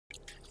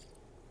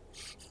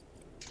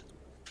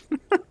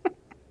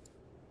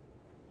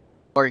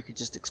Or you could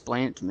just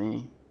explain it to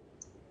me.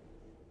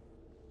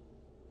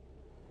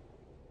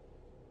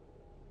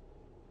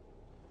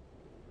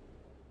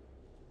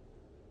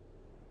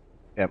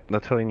 Yep,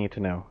 that's all you need to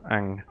know.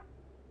 Ang.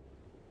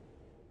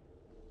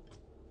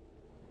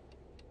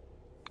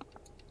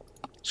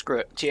 Screw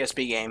it.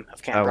 TSB game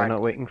of Camp Oh, we're Rock.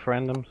 not waiting for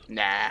randoms?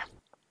 Nah.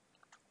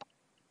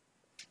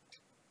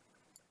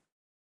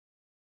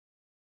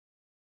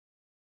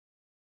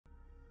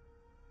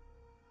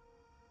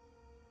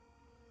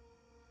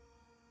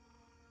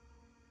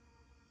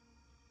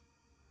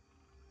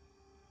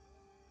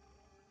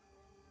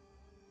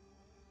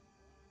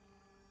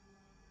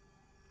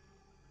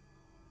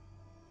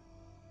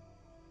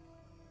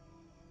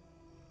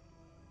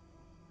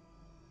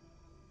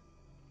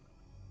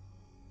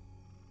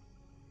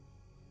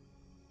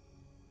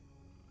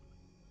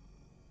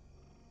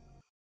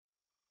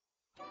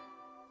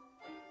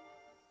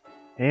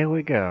 Here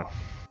we go.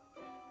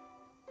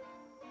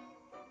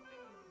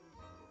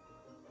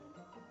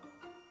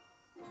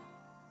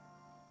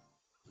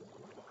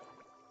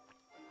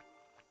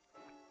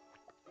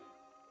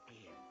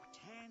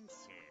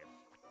 Intensive.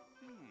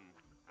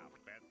 I'll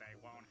bet they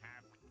won't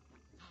have.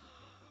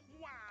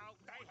 Wow,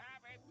 they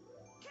have it!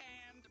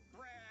 Canned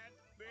bread!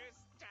 This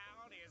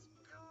town is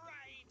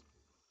great!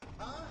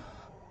 Huh?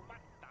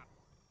 What the?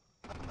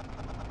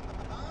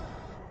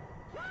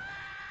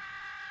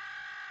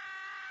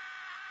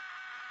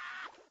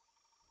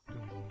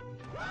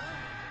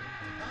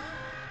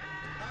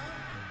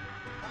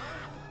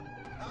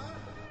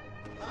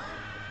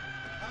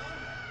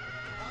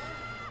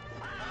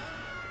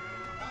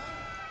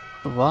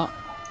 What?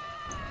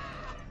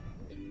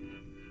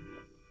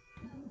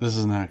 This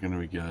is not going to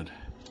be good.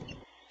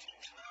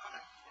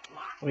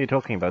 What are you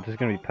talking about? This is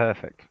going to be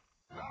perfect.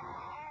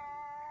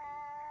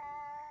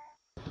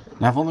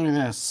 Now, if only we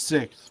had a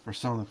 6 for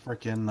some of the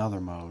freaking other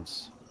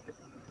modes.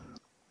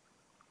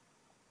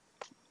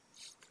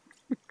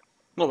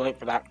 We'll wait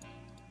for that.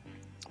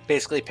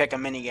 Basically, pick a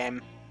mini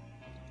game.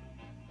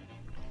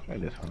 Try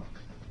this one.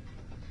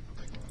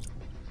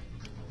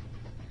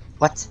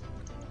 What?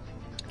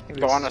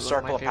 Go on a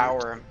circle of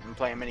power and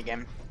play a mini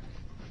game.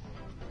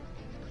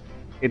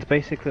 It's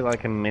basically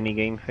like a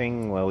mini-game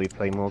thing where we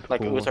play multiple...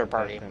 Like Uther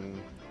Party.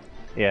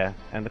 Yeah,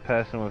 and the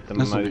person with the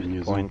This will be most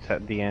amusing. points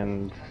at the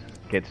end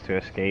gets to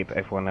escape,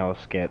 everyone else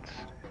gets...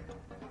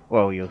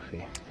 Well, you'll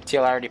see.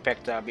 Teal already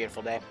picked a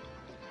Beautiful Day.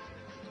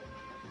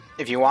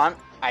 If you want,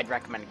 I'd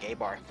recommend a gay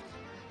bar.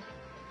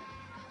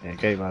 Yeah,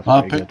 Gay Bar's I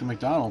very picked good. the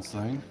McDonald's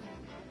thing.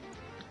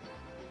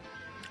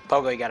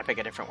 Pogo, you gotta pick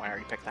a different one. I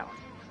already picked that one.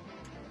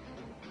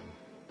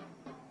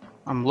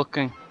 I'm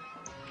looking.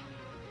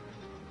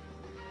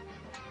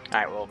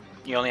 Alright, well,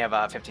 you only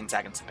have 15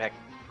 seconds to pick,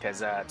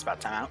 because it's about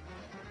time out.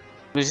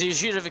 Because you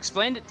should have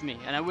explained it to me,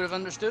 and I would have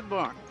understood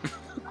more.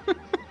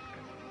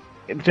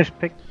 Just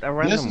pick a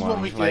random This is one,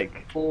 what we like...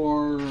 get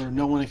for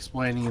no one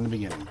explaining in the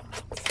beginning.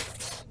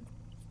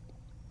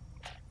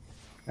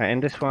 In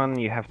this one,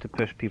 you have to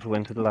push people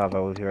into the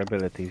lava with your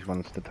abilities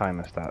once the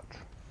timer starts.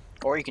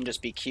 Or you can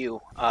just be Q.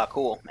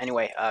 Cool.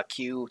 Anyway,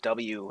 Q,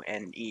 W,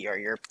 and E are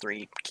your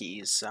 3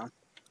 keys, so...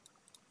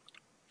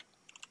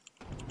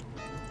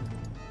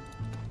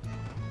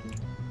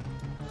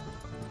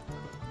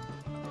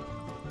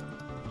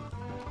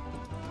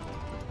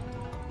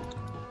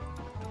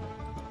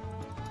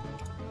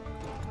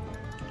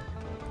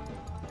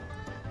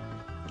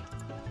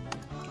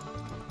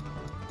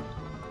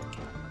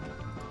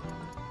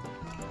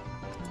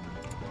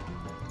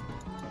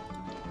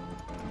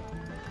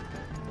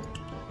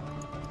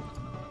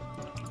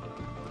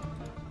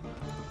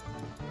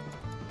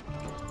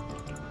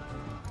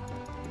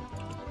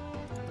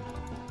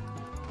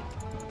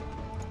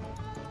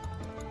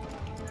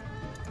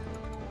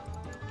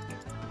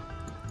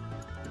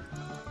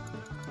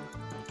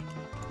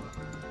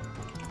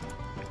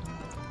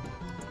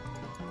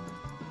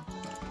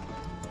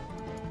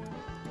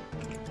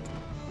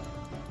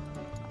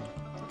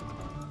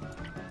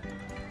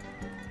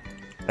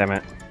 Damn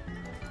it.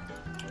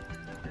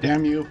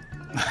 Damn you.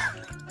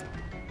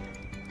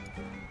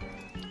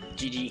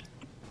 GG.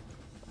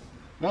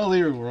 Well,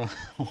 Liru, we're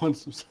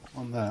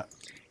on that.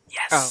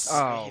 Yes!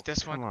 Oh,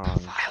 this one. come on.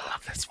 I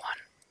love this one.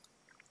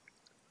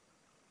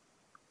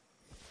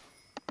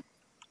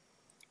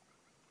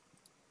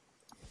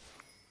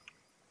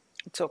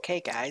 It's okay,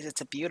 guys.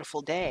 It's a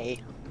beautiful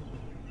day.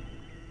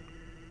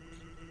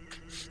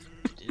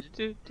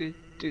 Do do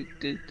do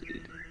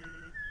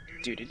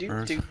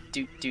First, do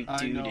do do I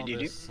do know do do.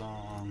 this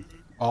song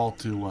all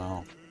too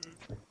well.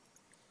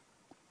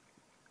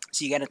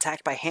 So you get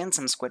attacked by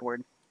handsome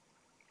Squidward.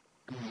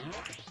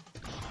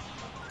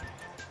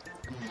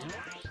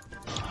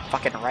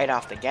 Fucking right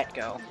off the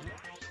get-go.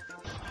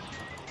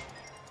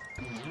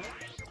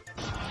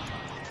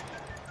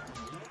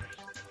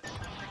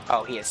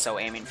 Oh, he is so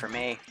aiming for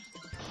me.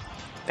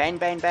 Bang,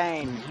 bang,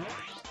 bang.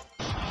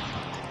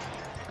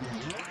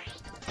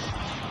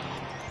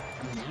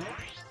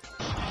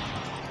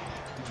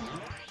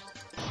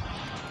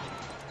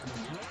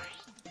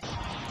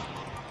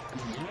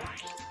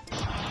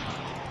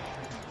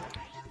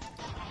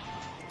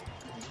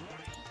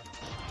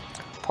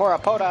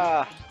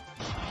 Porapoda!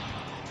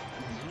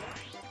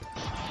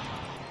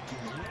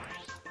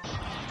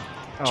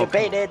 Oh,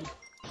 Jebaited!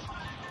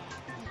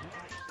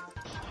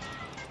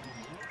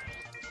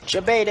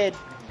 Jebaited!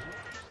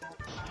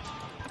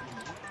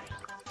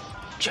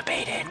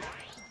 Jebaited!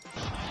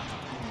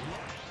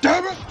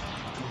 Damn it!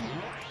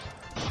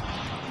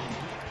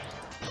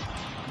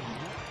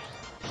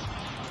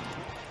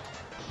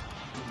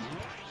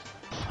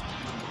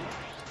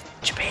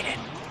 Jebaited!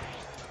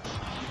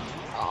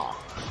 Oh.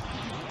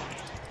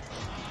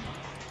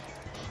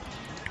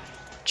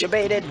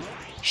 Jebaited!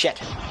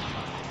 Shit!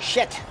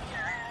 Shit!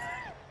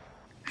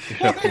 You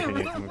should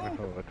continue to move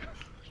forward.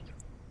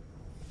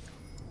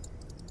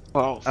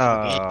 Oh,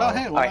 Oh, hey,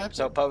 what Alright, happened?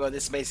 so Pogo,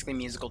 this is basically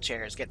musical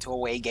chairs. Get to a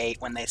way gate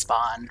when they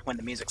spawn, when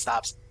the music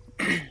stops.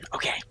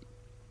 Okay.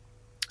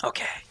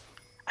 Okay.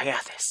 I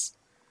got this.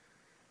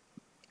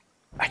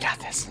 I got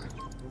this.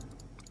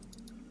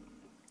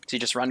 So you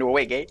just run to a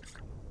way gate.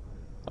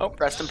 Oh,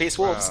 rest in peace,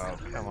 wolves. Oh,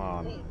 come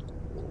on.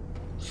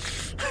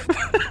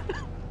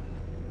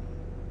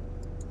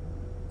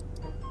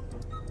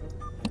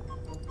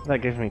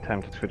 That gives me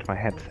time to switch my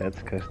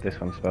headsets, because this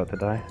one's about to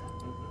die.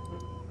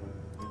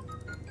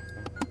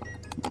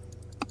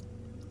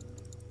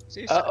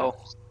 Uh-oh.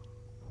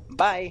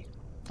 Bye.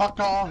 Fuck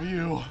all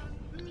you.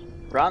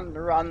 Run,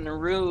 run,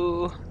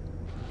 roo.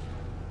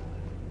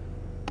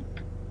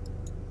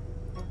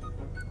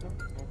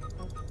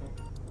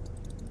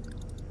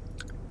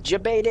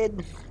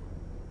 Jebaited.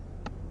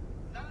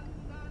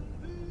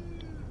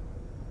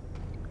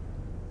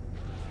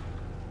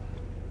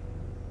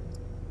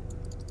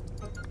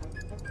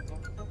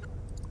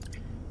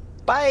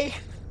 Bye.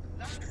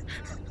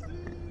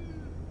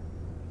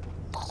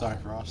 Sorry,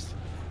 Frost.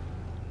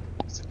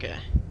 it's okay.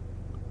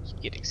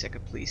 Getting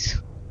second,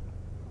 please.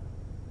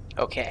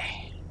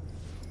 Okay.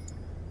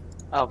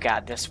 Oh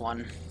god, this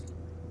one.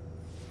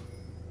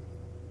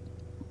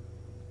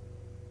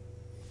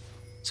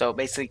 So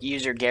basically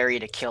use your Gary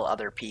to kill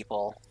other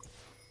people.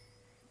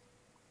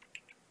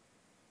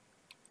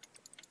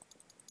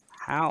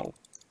 How?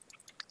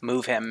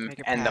 Move him Make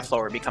it and the bad.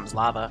 floor becomes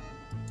lava.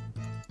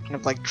 Kind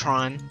of like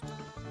Tron.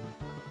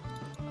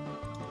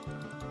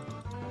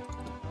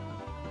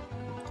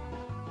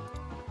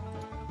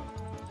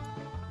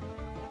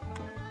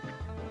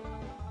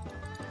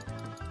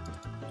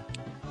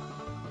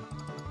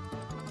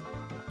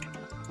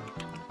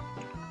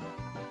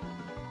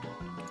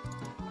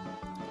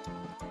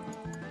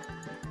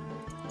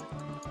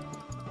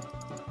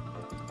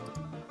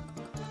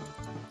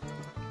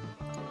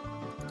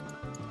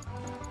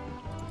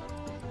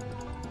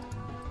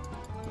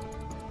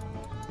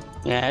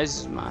 Yeah, this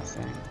is my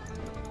thing.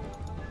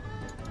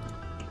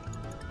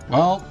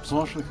 Well, so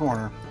much for the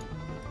corner.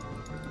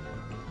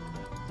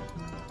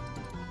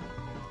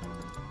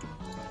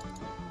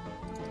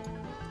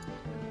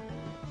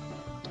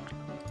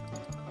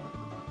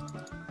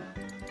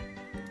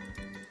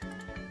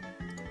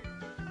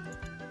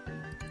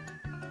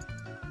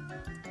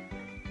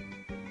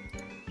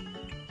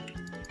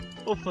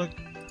 Oh fuck.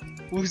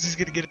 Who's just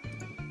gonna get it?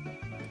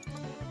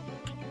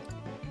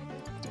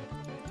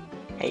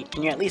 Hey,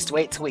 can you at least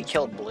wait till we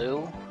kill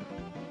Blue?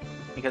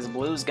 Because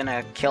Blue's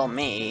gonna kill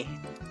me.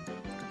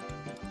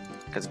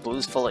 Because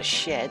Blue's full of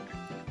shit.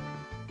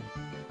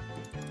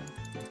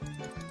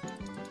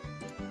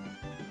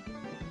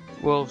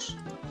 Wolves.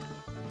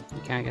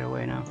 You can't get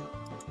away now.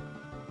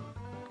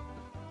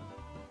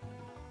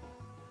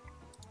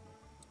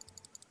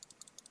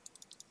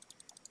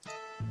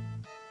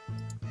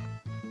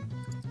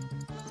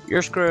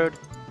 You're screwed.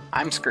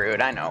 I'm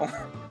screwed, I know.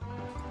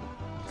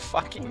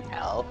 Fucking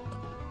hell.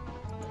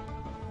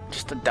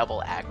 Just a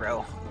double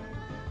aggro.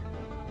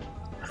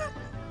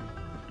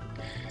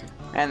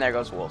 And there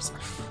goes wolves.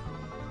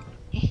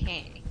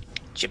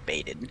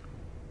 Jebaited.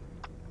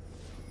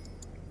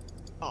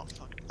 Oh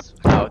fuck this.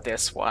 Oh,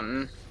 this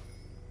one.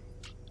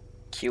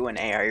 Q and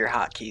A are your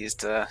hotkeys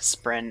to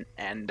sprint,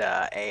 and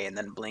A and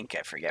then blink.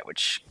 I forget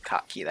which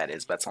hotkey that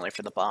is, but it's only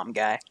for the bomb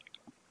guy.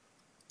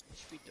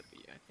 Sweet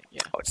W, I think.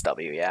 Yeah. Oh, it's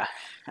W, yeah.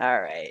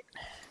 Alright.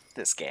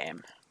 This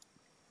game.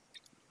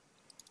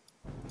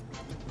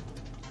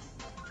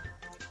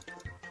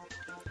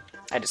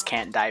 I just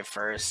can't dive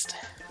first.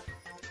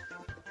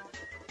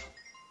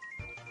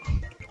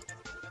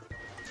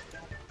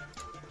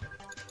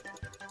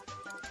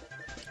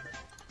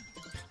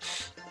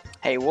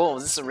 Hey,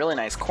 wolves, this is a really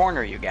nice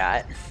corner you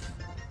got.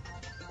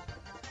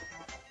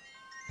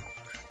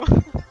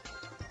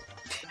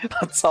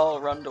 Let's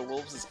all run to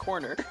Wolves'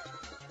 corner.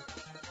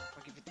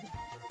 I'll give it.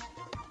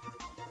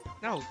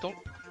 No, don't.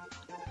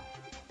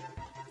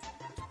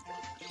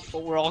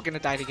 But we're all gonna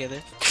die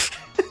together.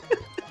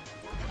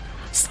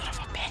 Son of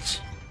a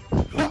bitch.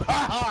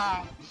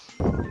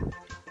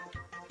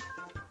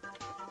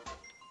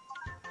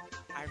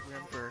 I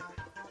remember.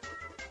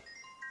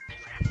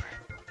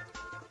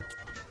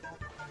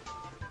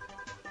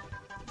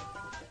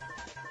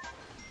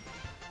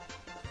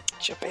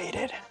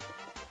 Jebaited.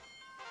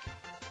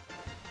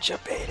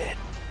 Jebaited.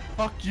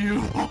 Fuck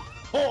you.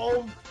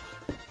 Oh.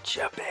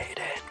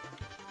 Jebaited.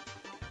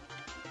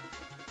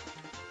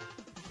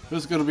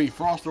 Who's gonna be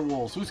Frost or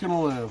Wolves? Who's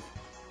gonna live?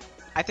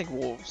 I think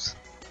wolves.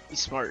 He's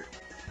smart.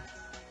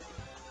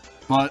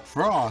 But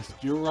Frost,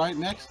 you're right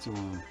next to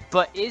him.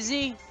 But is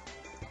he?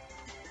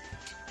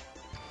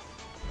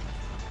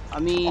 I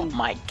mean, Oh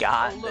my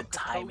god, oh, the look, a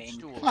timing.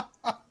 toadstool.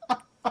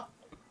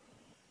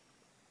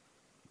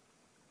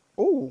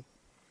 Oh.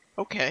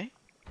 Okay.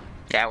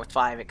 Yeah, with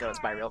 5 it goes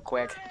by real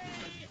quick.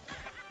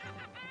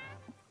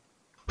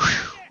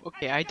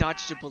 Okay, I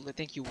dodged a bullet.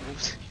 Thank you,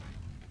 wolves.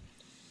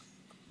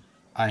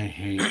 I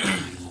hate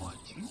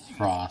you,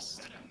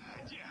 Frost.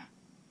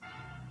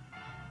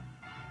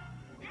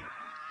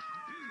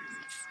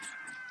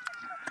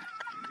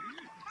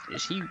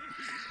 Is he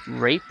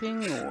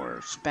raping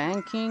or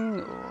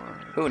spanking or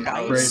Who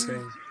knows?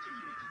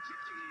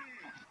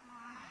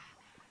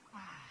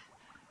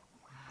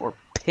 or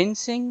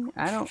pincing?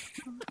 I don't.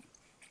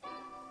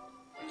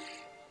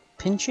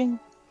 Pinching?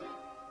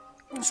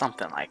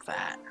 Something like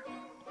that.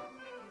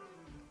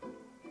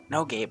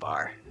 No gay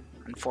bar.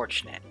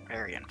 Unfortunate.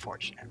 Very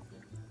unfortunate.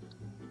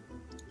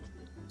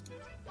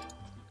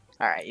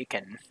 Alright, you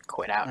can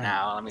quit out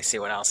now. Let me see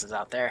what else is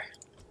out there.